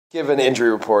Give an injury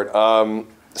report.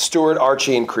 Stewart,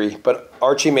 Archie, and Cree. But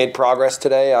Archie made progress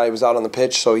today. I was out on the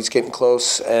pitch, so he's getting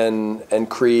close. And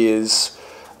Cree is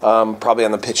probably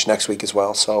on the pitch next week as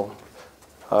well. So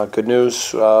good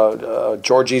news.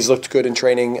 Georgie's looked good in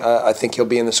training. I think he'll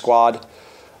be in the squad.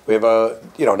 We have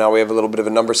now we have a little bit of a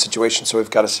number situation, so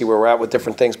we've got to see where we're at with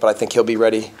different things. But I think he'll be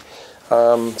ready.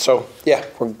 So yeah,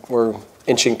 we're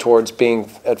inching towards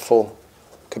being at full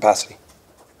capacity.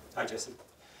 Hi, Jesse.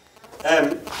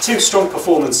 Two strong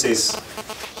performances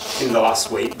in the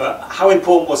last week, but how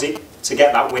important was it to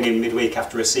get that win in midweek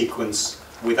after a sequence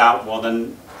without one,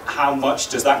 and how much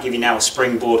does that give you now a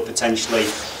springboard potentially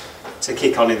to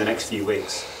kick on in the next few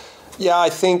weeks? Yeah,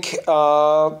 I think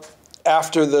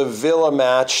after the Villa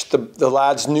match, the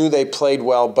lads knew they played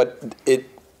well, but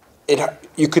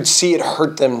you could see it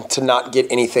hurt them to not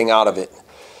get anything out of it.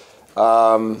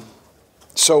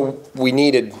 So we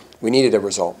needed a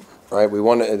result. Right, we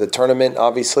won the tournament,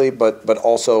 obviously, but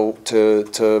also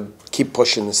to keep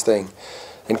pushing this thing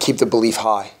and keep the belief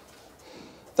high.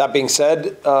 That being said,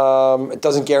 it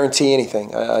doesn't guarantee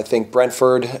anything. I think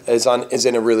Brentford is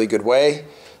in a really good way.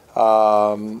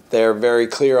 They're very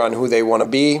clear on who they want to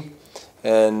be,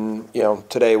 and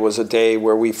today was a day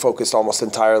where we focused almost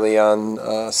entirely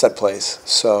on set plays.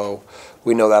 So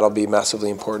we know that'll be massively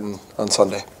important on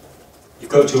Sunday.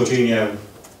 You've got Jorginho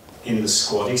in the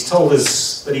squad. He's told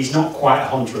us that he's not quite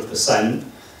 100%.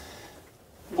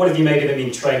 What have you made of him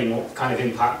in training? What kind of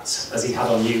impact has he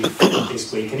had on you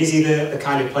this week? And is he the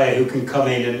kind of player who can come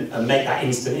in and make that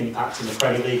instant impact in the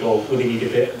Premier League, or will he need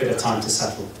a bit of time to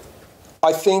settle?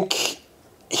 I think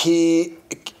he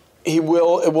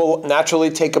will. It will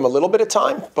naturally take him a little bit of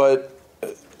time, but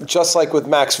just like with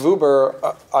Max Wuber,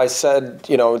 I said,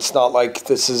 it's not like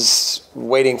this is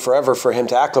waiting forever for him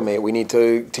to acclimate. We need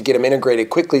to get him integrated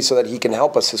quickly so that he can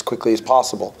help us as quickly as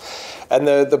possible. And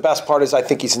the best part is I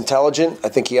think he's intelligent. I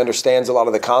think he understands a lot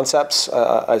of the concepts.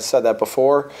 I said that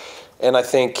before. And I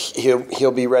think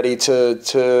he'll be ready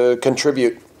to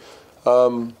contribute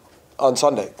on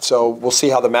Sunday. So we'll see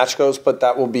how the match goes, but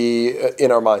that will be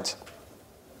in our minds.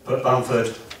 But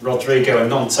Bamford, Rodrigo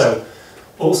and Nonto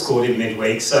all scored in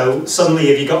midweek, so suddenly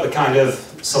have you got the kind of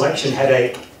selection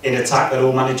headache in attack that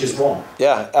all managers want?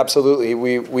 Yeah, absolutely.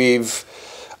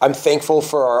 I'm thankful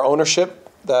for our ownership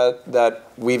that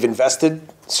we've invested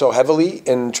so heavily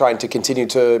in trying to continue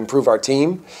to improve our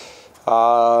team.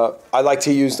 I like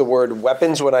to use the word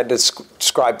weapons when I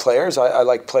describe players. I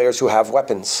like players who have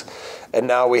weapons. And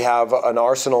now we have an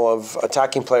arsenal of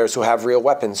attacking players who have real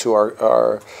weapons, who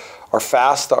are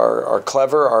fast, are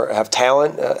clever, have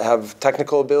talent, have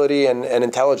technical ability and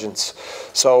intelligence.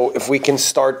 So if we can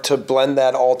start to blend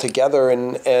that all together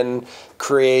and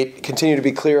continue to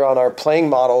be clear on our playing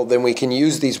model, then we can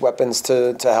use these weapons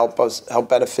to help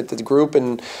benefit the group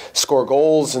and score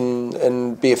goals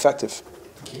and be effective.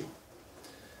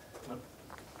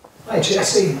 Hi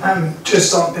Jesse,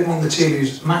 just on people on the team,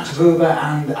 who's Max Wuber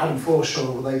and Adam Forshaw,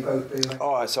 will they both be there?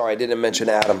 Oh, sorry, I didn't mention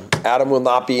Adam. Adam will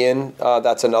not be in,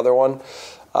 that's another one,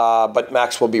 but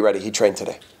Max will be ready, he trained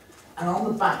today. And on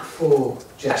the back four,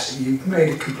 Jesse, you've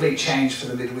made a complete change for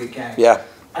the midweek game. Yeah.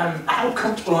 How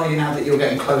comfortable are you now that you're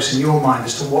getting close in your mind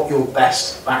as to what your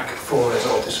best back four is,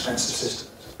 or defensive system?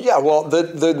 Yeah, well,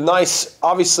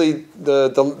 obviously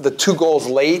the 2 goals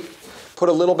late put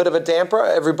a little bit of a damper.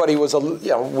 Everybody was,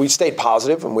 we stayed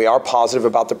positive, and we are positive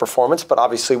about the performance, but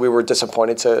obviously we were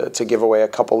disappointed to give away a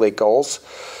couple late goals.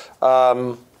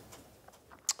 But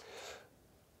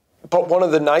one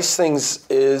of the nice things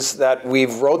is that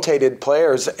we've rotated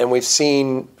players and we've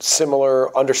seen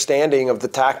similar understanding of the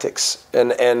tactics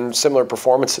and similar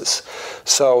performances.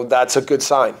 So that's a good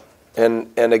sign. And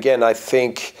again, I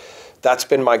think that's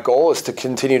been my goal, is to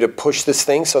continue to push this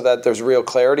thing so that there's real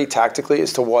clarity tactically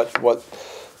as to what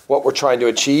we're trying to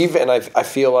achieve. And I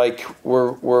feel like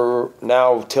we're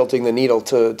now tilting the needle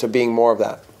to being more of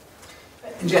that.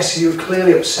 And Jesse, you were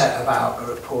clearly upset about a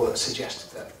report that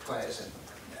suggested that players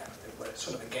were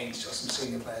sort of against us and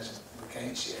senior players were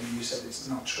against you, and you said it's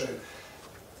not true.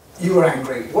 You were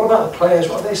angry. What about the players?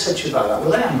 What have they said to you about that?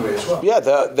 Were they angry as well? Yeah,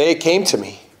 they came to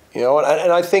me,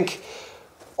 and I think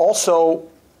also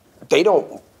they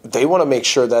want to make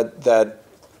sure that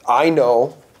I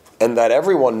know and that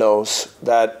everyone knows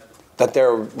that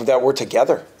we're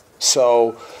together.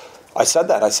 So I said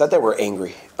that. I said they were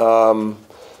angry. I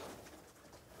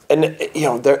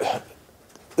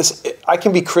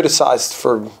can be criticized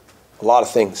for a lot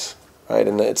of things, right?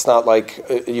 And it's not like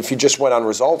if you just went on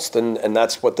results, and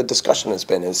that's what the discussion has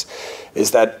been, is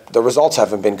that the results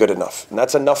haven't been good enough. And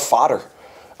that's enough fodder.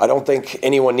 I don't think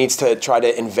anyone needs to try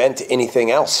to invent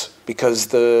anything else, because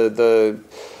the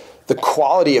the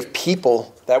quality of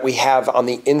people that we have on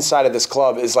the inside of this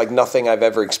club is like nothing I've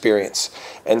ever experienced.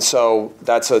 And so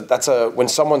that's a when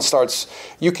someone starts,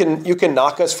 you can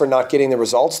knock us for not getting the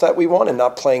results that we want and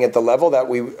not playing at the level that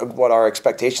what our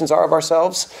expectations are of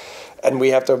ourselves. And we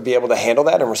have to be able to handle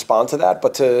that and respond to that.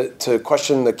 But to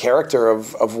question the character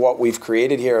of what we've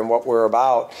created here and what we're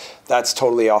about, that's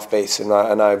totally off base. And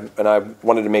I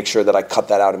wanted to make sure that I cut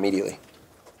that out immediately.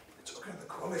 Talking of the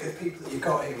quality of people that you've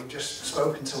got here, we've just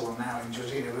spoken to one now in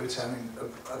Georgina Ruta, I mean,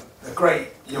 a great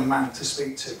young man to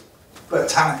speak to, but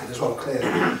talented as well,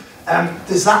 clearly.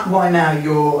 Is that why now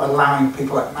you're allowing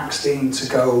people like Max Dean to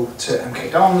go to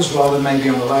MK Dons rather than maybe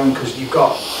on the loan because you've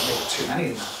got maybe too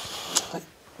many of them?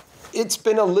 It's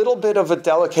been a little bit of a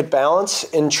delicate balance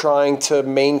in trying to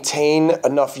maintain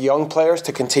enough young players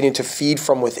to continue to feed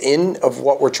from within of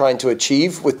what we're trying to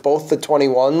achieve with both the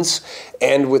 21s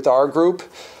and with our group.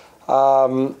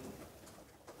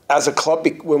 As a club,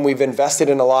 when we've invested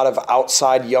in a lot of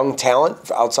outside young talent,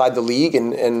 outside the league,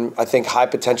 and I think high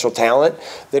potential talent,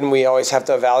 then we always have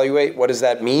to evaluate what does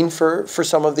that mean for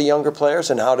some of the younger players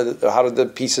and how do the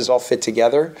pieces all fit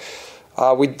together.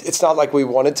 It's not like we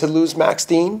wanted to lose Max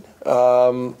Dean,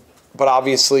 but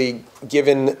obviously,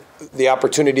 given the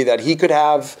opportunity that he could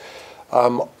have,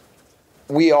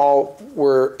 we all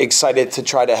were excited to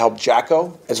try to help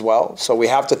Jacko as well. So we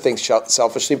have to think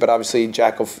selfishly, but obviously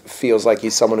Jacko feels like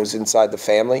he's someone who's inside the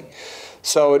family.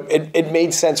 So it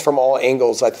made sense from all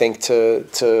angles, I think, to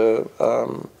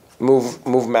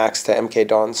move Max to MK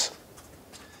Dons.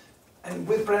 And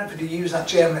with Brentford, you use that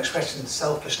German expression,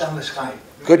 Selbstverständlichkeit.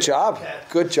 Good job.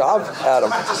 Good job,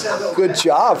 Adam. Good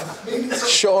job.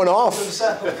 Showing off.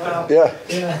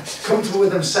 Yeah. Comfortable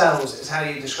with themselves is how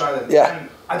you describe them. Yeah. And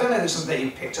I don't know if it's something that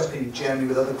you picked up in Germany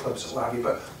with other clubs or what have you,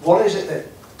 but what is it that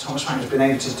Thomas Frank has been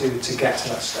able to do to get to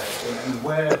that stage? And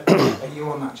where are you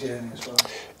on that journey as well?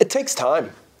 It takes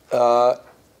time.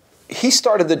 He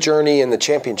started the journey in the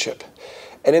championship.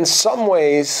 And in some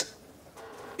ways,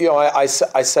 you know, I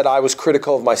said I was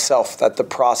critical of myself that the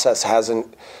process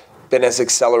hasn't been as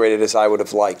accelerated as I would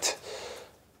have liked.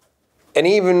 And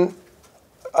even,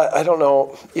 I don't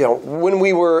know, you know,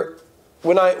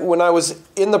 when I was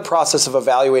in the process of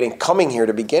evaluating coming here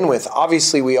to begin with,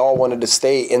 obviously we all wanted to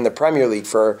stay in the Premier League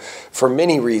for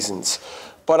many reasons.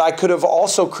 But I could have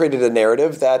also created a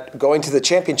narrative that going to the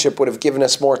championship would have given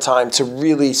us more time to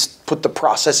really put the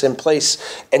process in place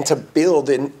and to build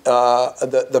in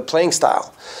the playing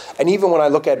style. And even when I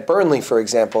look at Burnley, for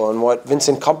example, and what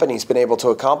Vincent Kompany's been able to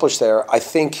accomplish there, I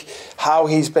think how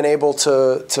he's been able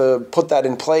to put that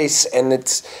in place and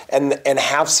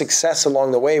have success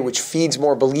along the way, which feeds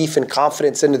more belief and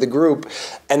confidence into the group,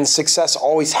 and success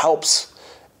always helps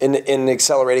in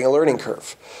accelerating a learning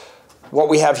curve. What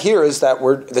we have here is that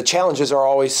the challenges are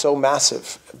always so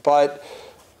massive, but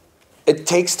it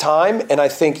takes time, and I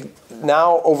think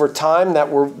now over time that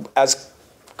we're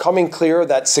coming clear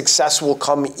that success will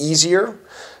come easier,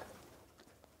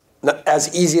 not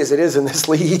as easy as it is in this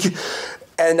league,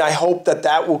 and I hope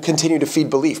that will continue to feed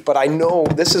belief. But I know,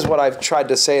 this is what I've tried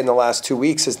to say in the last 2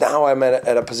 weeks, is now I'm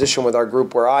at a position with our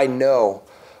group where I know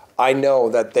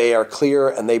that they are clear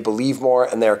and they believe more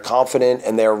and they're confident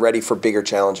and they're ready for bigger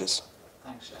challenges.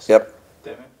 Yep.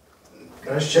 Can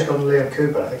I just check on Liam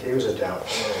Cooper? I think he was a doubt.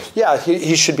 Yeah,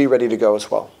 he should be ready to go as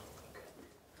well.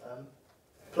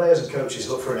 Players and coaches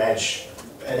look for an edge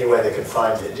anywhere they can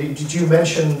find it. Did you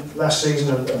mention last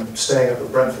season and staying up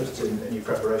at Brentford in your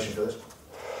preparation for this?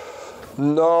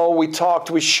 No,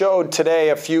 we showed today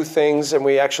a few things, and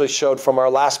we actually showed from our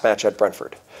last match at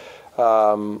Brentford.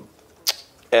 And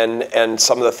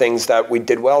some of the things that we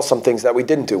did well, some things that we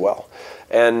didn't do well.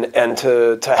 And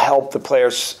to help the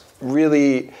players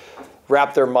really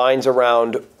wrap their minds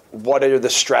around what are the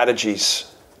strategies.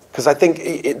 Because I think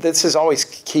this is always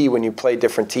key when you play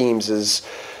different teams is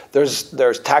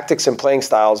there's tactics and playing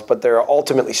styles, but there are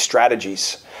ultimately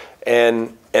strategies.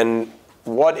 And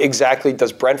what exactly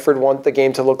does Brentford want the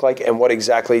game to look like, and what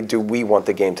exactly do we want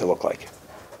the game to look like?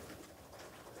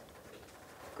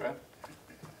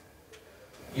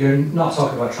 You're not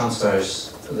talking about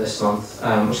transfers this month,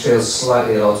 which feels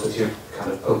slightly at odds with your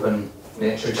kind of open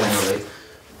nature generally.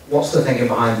 What's the thinking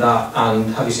behind that,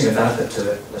 and have you seen a benefit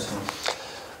to it this month?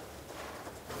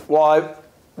 Well,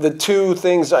 the two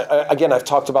things, again, I've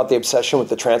talked about the obsession with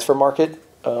the transfer market,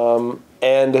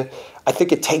 and I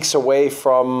think it takes away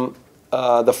from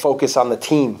the focus on the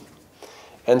team.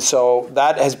 And so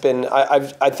that has been,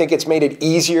 I think it's made it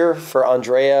easier for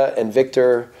Andrea and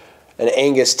Victor and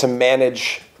Angus to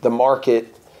manage the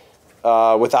market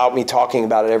without me talking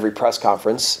about it every press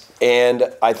conference.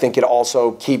 And I think it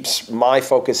also keeps my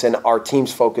focus and our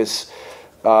team's focus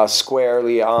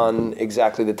squarely on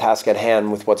exactly the task at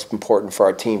hand with what's important for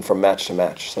our team from match to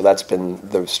match. So that's been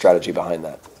the strategy behind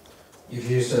that. You've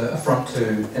used a front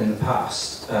two in the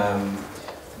past.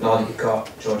 Now that you've got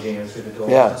Jorginho through the door,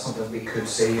 is that something we could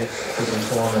see if we can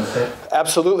form and fit?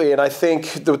 Absolutely, and I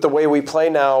think the way we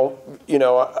play now,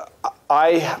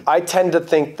 I tend to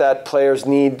think that players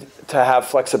need to have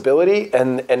flexibility,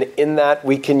 and in that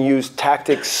we can use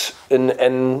tactics,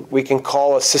 and we can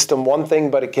call a system one thing,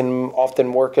 but it can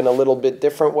often work in a little bit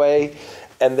different way,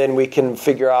 and then we can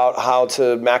figure out how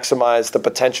to maximize the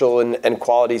potential and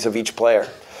qualities of each player.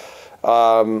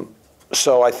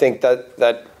 So I think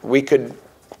that we could,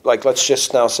 like, let's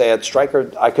just now say at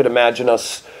striker, I could imagine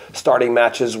us starting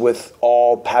matches with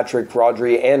all Patrick,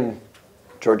 Rodri, and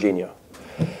Jorginho.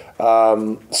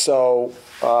 I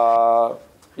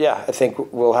think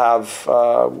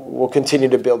we'll continue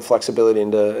to build flexibility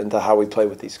into how we play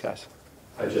with these guys.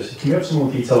 Can you have some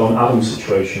more detail on Adam's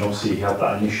situation? Obviously, he had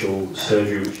that initial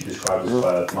surgery, which you described as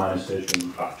a minor surgery,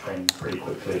 and back trained pretty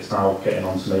quickly. It's now getting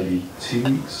on to maybe 2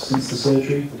 weeks since the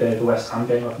surgery, the day of the West Ham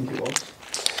game, I think it was.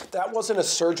 That wasn't a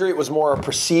surgery, it was more a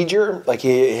procedure. Like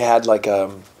he had like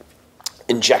a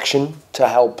injection to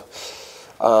help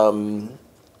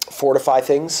fortify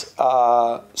things.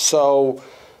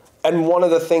 And one of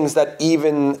the things that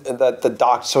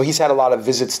so he's had a lot of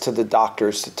visits to the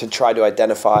doctors to try to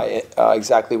identify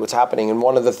exactly what's happening. And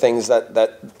one of the things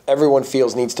that everyone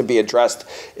feels needs to be addressed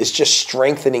is just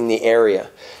strengthening the area.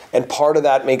 And part of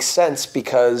that makes sense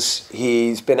because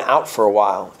he's been out for a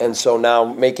while. And so now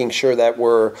making sure that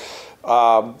we're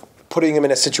putting him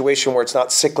in a situation where it's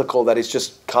not cyclical, that he's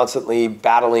just constantly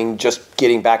battling, just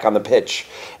getting back on the pitch.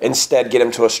 Instead, get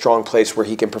him to a strong place where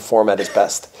he can perform at his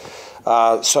best.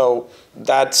 So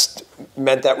that's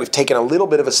meant that we've taken a little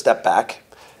bit of a step back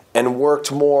and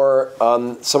worked more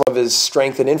on some of his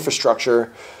strength and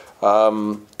infrastructure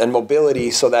and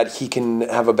mobility so that he can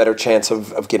have a better chance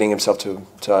of getting himself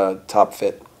to top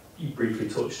fit. You briefly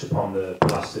touched upon the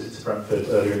last visit to Brentford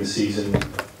earlier in the season.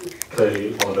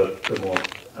 Clearly one of the more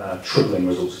troubling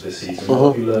results of this season.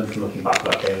 What have you learned from looking back at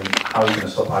that game, and how are you going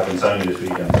to stop Ivan Toney this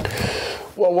weekend?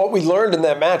 Well, what we learned in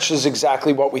that match is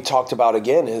exactly what we talked about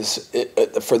again.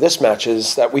 For this match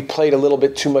is that we played a little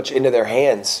bit too much into their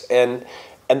hands, and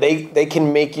they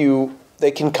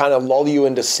can kind of lull you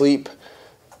into sleep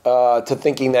to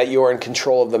thinking that you are in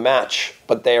control of the match,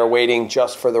 but they are waiting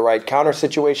just for the right counter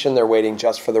situation. They're waiting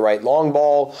just for the right long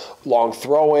ball, long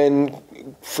throw in,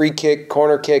 free kick,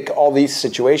 corner kick, all these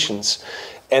situations.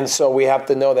 And so we have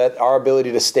to know that our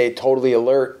ability to stay totally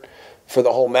alert for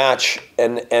the whole match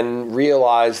and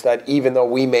realize that even though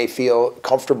we may feel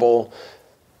comfortable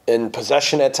in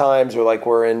possession at times or like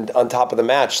we're on top of the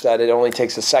match, that it only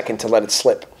takes a second to let it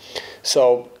slip.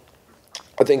 So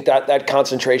I think that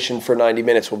concentration for 90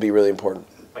 minutes will be really important.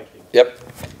 Thank you. Yep.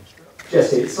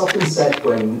 Jesse, it's often said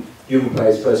when young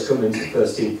players first come into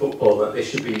first team football that they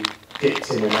should be dipped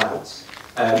in and out.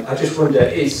 I just wonder,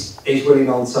 is Willy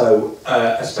Gnonto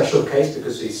a special case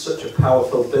because he's such a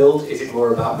powerful build? Is it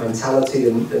more about mentality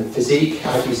than physique?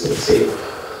 How do you sort of see it?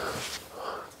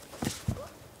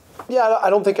 Yeah, I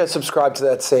don't think I subscribe to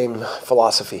that same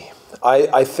philosophy.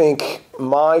 I think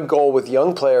my goal with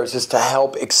young players is to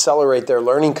help accelerate their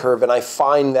learning curve, and I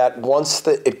find that once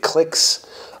it clicks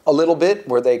a little bit,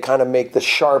 where they kind of make the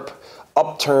sharp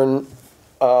upturn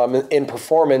in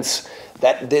performance,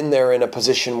 that then they're in a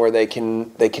position where they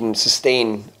can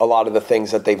sustain a lot of the things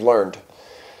that they've learned.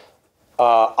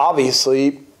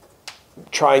 Obviously,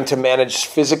 trying to manage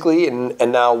physically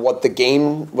and now what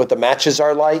the matches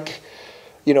are like.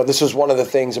 You know, this was one of the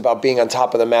things about being on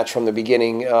top of the match from the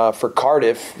beginning for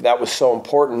Cardiff. That was so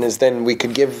important, is then we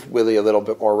could give Willie a little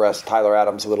bit more rest, Tyler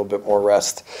Adams a little bit more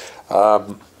rest.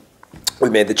 We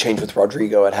made the change with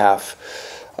Rodrigo at half.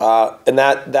 And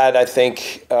that I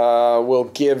think will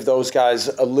give those guys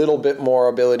a little bit more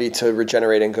ability to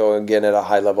regenerate and go again at a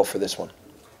high level for this one.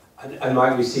 And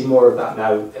might we see more of that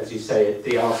now, as you say,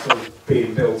 the Arsenal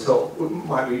being built up?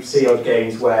 Might we see odd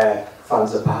games where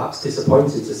fans are perhaps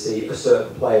disappointed to see a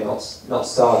certain player not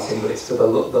starting, but it's for the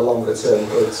longer term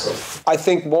good? So. I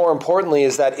think more importantly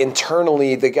is that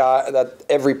internally that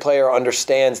every player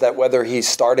understands that whether he's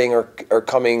starting or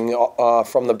coming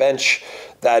from the bench,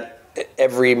 that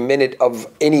every minute of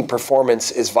any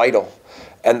performance is vital,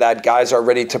 and that guys are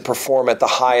ready to perform at the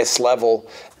highest level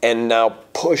and now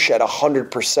push at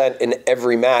 100% in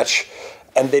every match.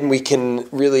 And then we can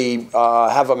really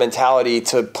have a mentality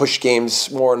to push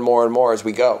games more and more and more as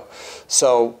we go.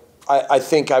 So I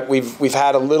think we've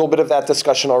had a little bit of that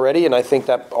discussion already, and I think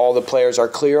that all the players are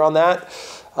clear on that.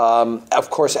 Of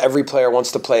course, every player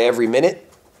wants to play every minute,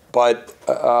 But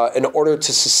in order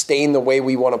to sustain the way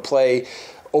we want to play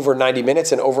over 90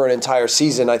 minutes and over an entire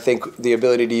season, I think the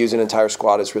ability to use an entire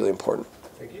squad is really important.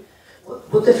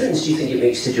 What difference do you think it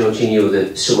makes to Jorginho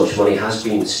that so much money has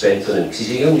been spent on him? Because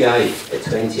he's a young guy at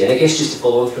 20, and I guess just to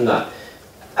follow on from that,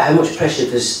 how much pressure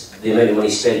does the amount of money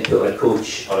spent put on a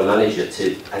coach or a manager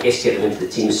to, I guess, get them into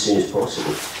the team as soon as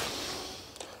possible?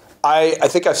 I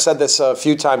think I've said this a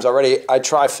few times already. I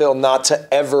try, Phil, not to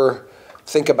ever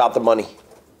think about the money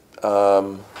at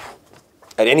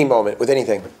any moment with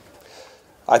anything.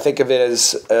 I think of it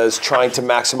as trying to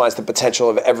maximize the potential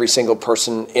of every single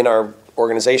person in our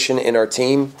organization, in our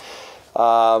team.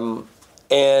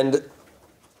 And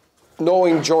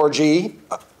knowing Georgie,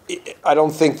 I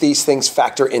don't think these things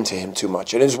factor into him too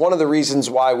much. And it's one of the reasons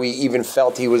why we even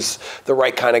felt he was the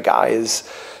right kind of guy is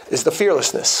the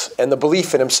fearlessness and the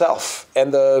belief in himself.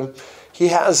 And he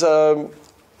has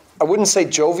I wouldn't say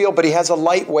jovial, but he has a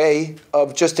light way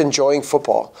of just enjoying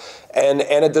football and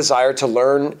a desire to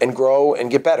learn and grow and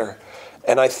get better.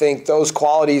 And I think those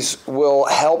qualities will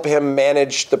help him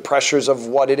manage the pressures of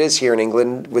what it is here in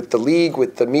England with the league,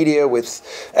 with the media, with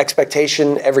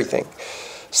expectation, everything.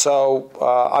 So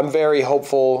I'm very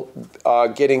hopeful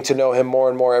getting to know him more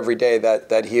and more every day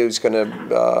that he is going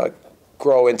to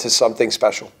grow into something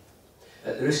special.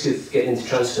 At the risk of getting into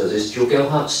transfers, is Joe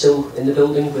Gelhardt still in the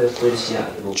building? Where is he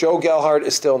at the moment? Joe Gelhardt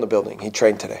is still in the building. He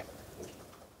trained today.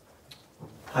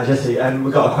 Hi Jesse,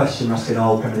 we've got a question asking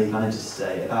all Premier League managers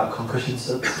today about concussion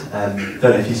subs. Don't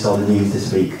know if you saw the news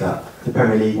this week that the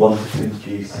Premier League wanted to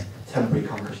introduce temporary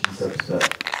concussion subs, but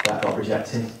that got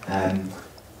rejected.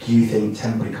 Do you think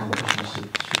temporary concussion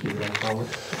should be going forward?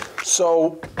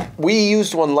 So we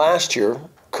used one last year,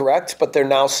 correct? But they're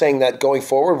now saying that going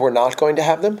forward we're not going to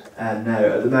have them? No,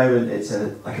 at the moment it's a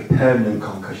permanent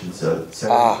concussion sub.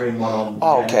 So you bring one on.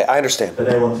 Oh, okay, I understand. But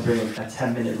they want to bring a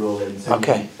 10-minute rule in so you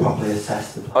can properly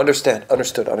assess the player. Understood.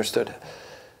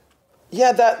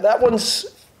 Yeah, that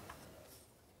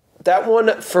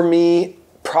one for me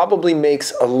probably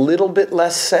makes a little bit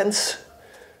less sense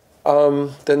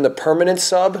than the permanent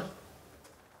sub.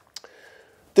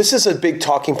 This is a big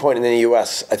talking point in the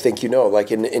U.S., I think you know.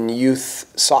 Like in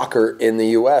youth soccer in the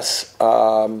U.S.,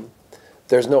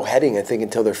 there's no heading, I think,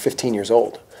 until they're 15 years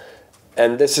old.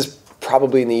 And this is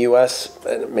probably in the U.S.,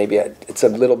 and maybe it's a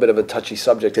little bit of a touchy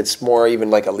subject. It's more even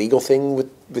like a legal thing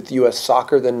with U.S.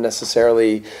 soccer than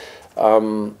necessarily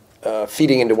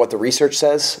feeding into what the research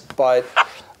says. But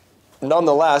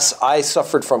nonetheless, I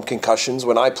suffered from concussions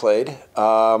when I played.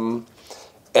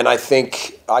 And I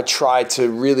think I try to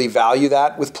really value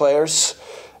that with players.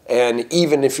 And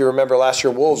even if you remember last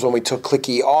year, Wolves, when we took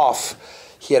Clicky off,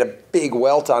 he had a big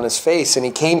welt on his face. And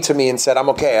he came to me and said, "I'm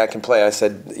okay, I can play." I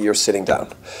said, "You're sitting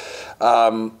down."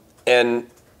 And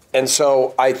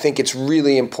so I think it's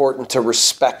really important to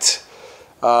respect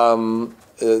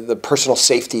the personal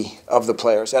safety of the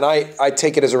players. And I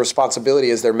take it as a responsibility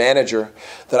as their manager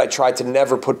that I try to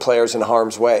never put players in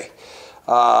harm's way.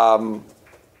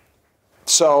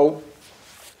 So,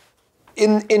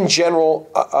 in general,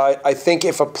 I think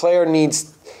if a player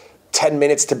needs 10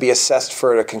 minutes to be assessed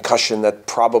for a concussion, that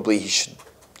probably he should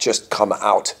just come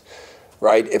out,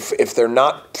 right? If they're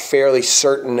not fairly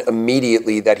certain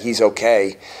immediately that he's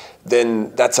okay,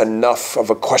 then that's enough of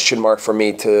a question mark for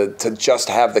me to just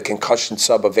have the concussion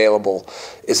sub available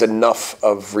is enough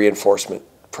of reinforcement.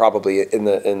 Probably in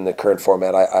the current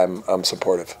format, I'm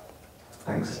supportive.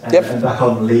 Thanks. Yep. And back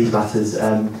on Leeds matters.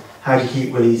 How do you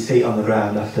keep Willie's feet on the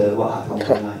ground after what happened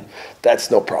tonight?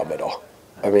 That's no problem at all.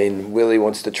 I mean, Willie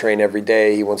wants to train every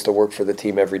day. He wants to work for the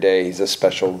team every day. He's a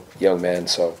special young man,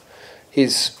 so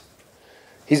he's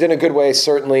in a good way,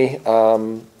 certainly.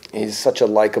 He's such a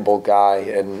likable guy,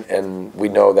 and we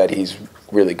know that he's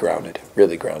really grounded.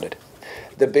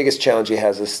 The biggest challenge he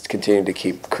has is continuing to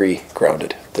keep Cree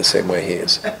grounded the same way he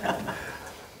is.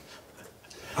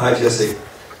 Hi, Jesse.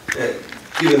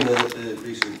 Given the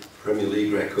recent Premier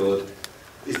League record,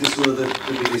 is this one of the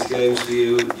biggest games for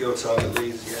you, your target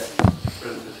Leeds yet,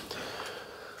 Brentford?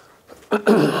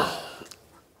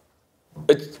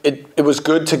 It was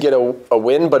good to get a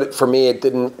win, but for me it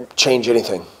didn't change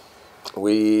anything.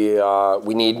 We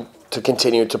need to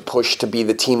continue to push to be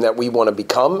the team that we want to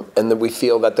become, and that we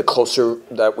feel that the closer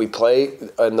that we play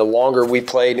and the longer we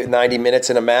play 90 minutes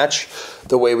in a match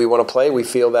the way we want to play, we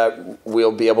feel that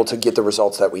we'll be able to get the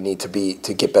results that we need to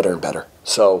get better and better.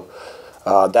 So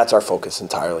that's our focus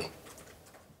entirely.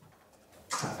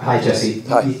 Hi Jesse.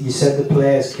 Hi. You said the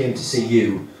players came to see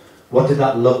you. What did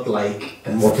that look like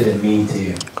and what did it mean to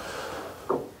you?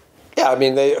 Yeah, I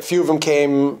mean, a few of them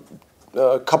came,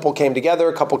 a couple came together,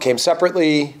 a couple came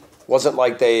separately. Wasn't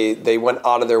like they went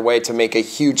out of their way to make a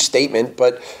huge statement,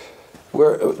 but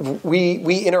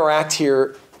we interact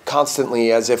here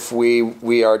constantly as if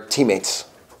we are teammates,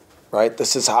 right?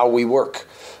 This is how we work.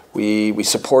 We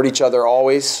support each other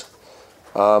always.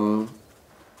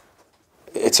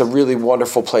 It's a really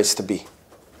wonderful place to be,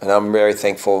 and I'm very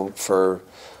thankful for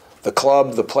the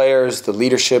club, the players, the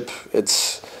leadership.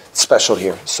 It's special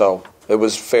here, so it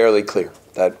was fairly clear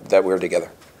that we're together.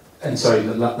 And sorry,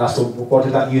 last one, what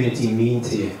did that unity mean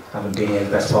to you, having been here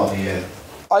the best part of the year?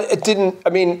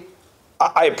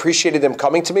 I appreciated them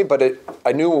coming to me, but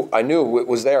I knew it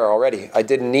was there already. I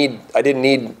didn't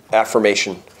need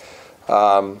affirmation.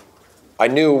 I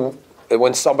knew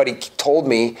when somebody told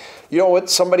me, you know what,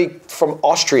 somebody from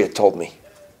Austria told me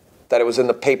that it was in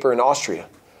the paper in Austria.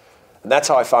 And that's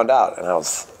how I found out. And I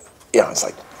was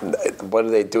like, what are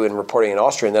they doing reporting in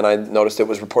Austria? And then I noticed it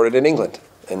was reported in England.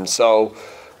 And so,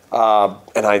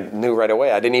 and I knew right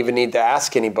away. I didn't even need to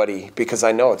ask anybody because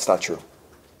I know it's not true.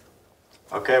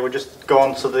 Okay, we'll just go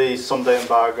on to the Sunday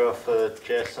embargo for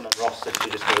Jason and Ross, if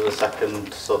you just give us a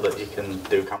second so that you can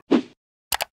do camera.